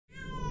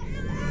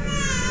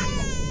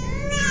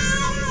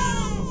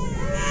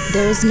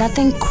There is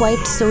nothing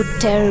quite so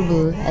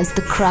terrible as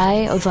the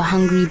cry of a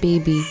hungry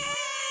baby.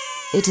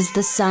 It is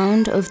the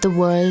sound of the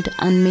world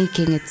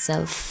unmaking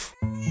itself.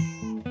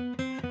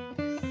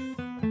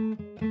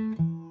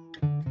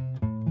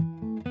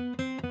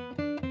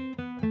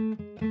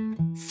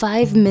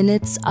 "5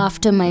 minutes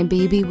after my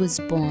baby was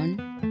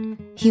born,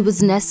 he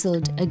was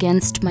nestled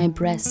against my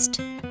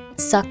breast,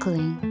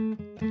 suckling.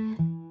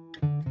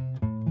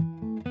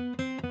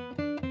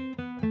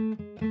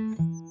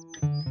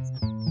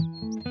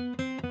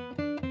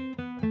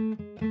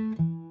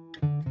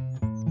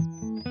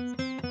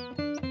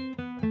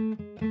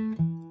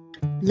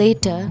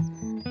 Later,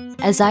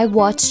 as I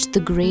watched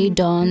the grey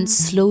dawn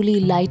slowly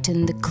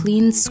lighten the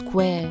clean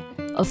square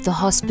of the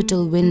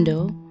hospital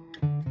window,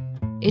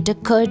 it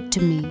occurred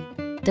to me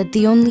that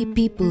the only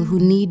people who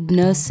need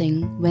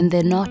nursing when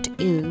they're not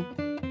ill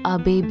are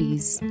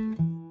babies."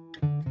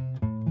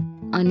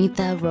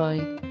 Anita Roy.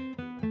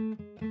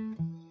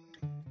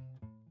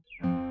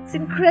 It's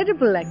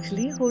incredible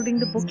actually holding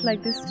the book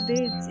like this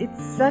today.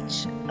 It's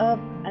such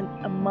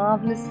a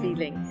marvelous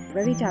feeling.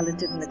 Very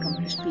talented and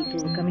accomplished people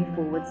were coming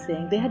forward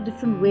saying they had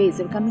different ways,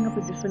 they were coming up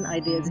with different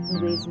ideas,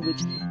 different ways in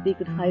which they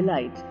could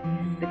highlight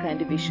the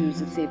kind of issues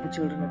that Save the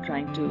Children are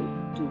trying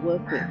to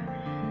work with.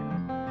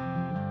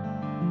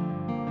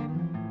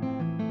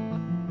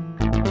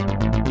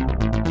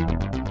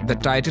 The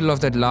title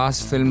of that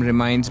last film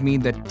reminds me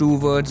that two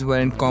words were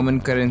in common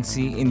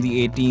currency in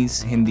the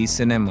 80s Hindi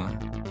cinema: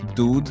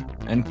 doodh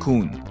and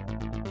khoon,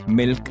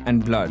 milk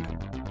and blood.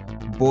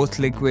 Both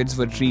liquids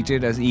were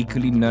treated as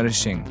equally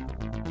nourishing.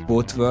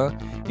 Both were,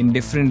 in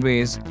different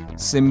ways,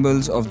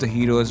 symbols of the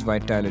hero's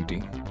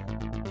vitality.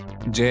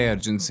 Jai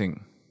Arjun Singh.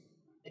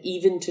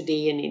 Even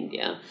today in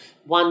India,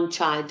 one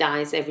child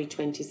dies every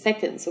 20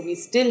 seconds. So we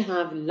still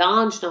have a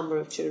large number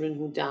of children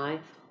who die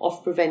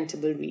of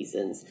preventable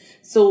reasons.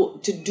 So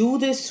to do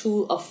this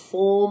through a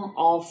form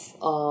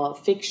of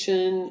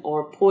fiction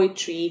or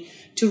poetry,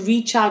 to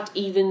reach out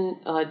even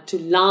to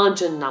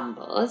larger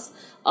numbers,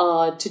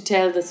 to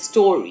tell the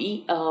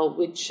story,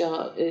 which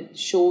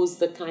shows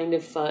the kind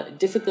of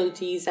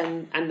difficulties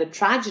and the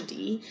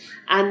tragedy,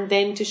 and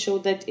then to show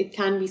that it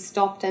can be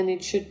stopped and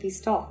it should be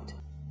stopped.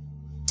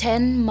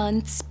 10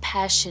 months'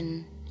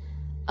 passion,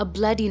 a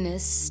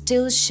bloodiness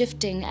still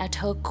shifting at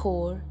her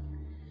core.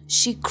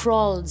 She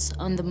crawls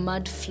on the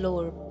mud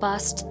floor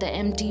past the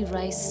empty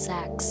rice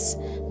sacks,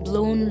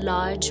 blown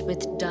large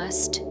with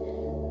dust,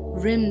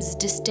 rims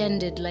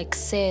distended like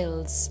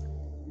sails.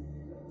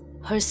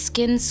 Her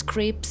skin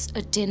scrapes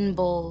a tin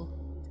bowl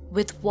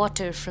with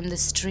water from the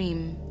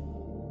stream.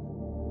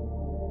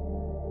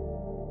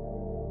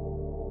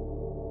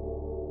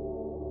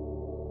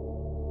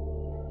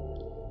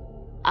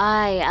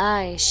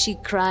 "Aye, she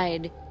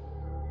cried.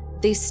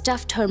 They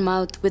stuffed her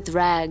mouth with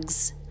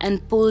rags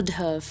and pulled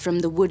her from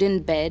the wooden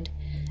bed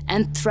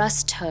and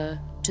thrust her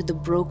to the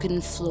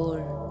broken floor."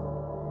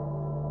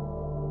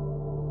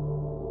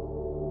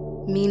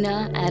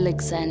 Meena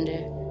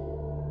Alexander.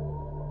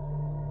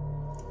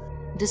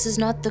 This is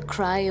not the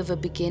cry of a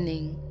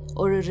beginning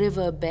or a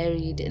river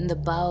buried in the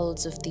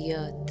bowels of the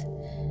earth.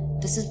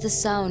 This is the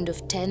sound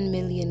of 10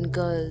 million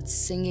girls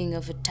singing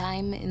of a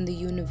time in the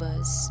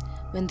universe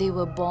when they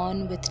were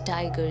born with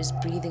tigers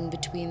breathing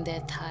between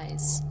their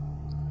thighs.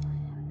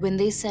 When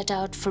they set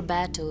out for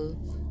battle,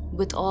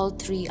 with all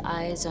three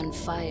eyes on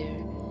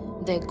fire,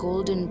 their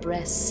golden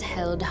breasts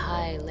held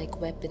high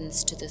like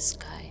weapons to the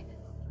sky.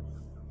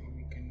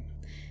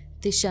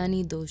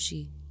 Tishani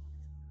Doshi.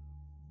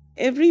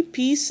 Every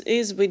piece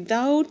is,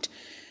 without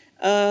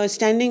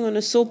standing on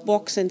a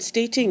soapbox and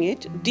stating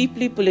it,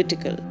 deeply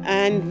political.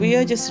 And we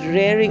are just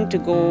raring to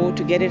go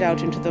to get it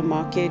out into the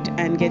market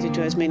and get it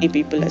to as many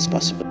people as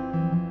possible.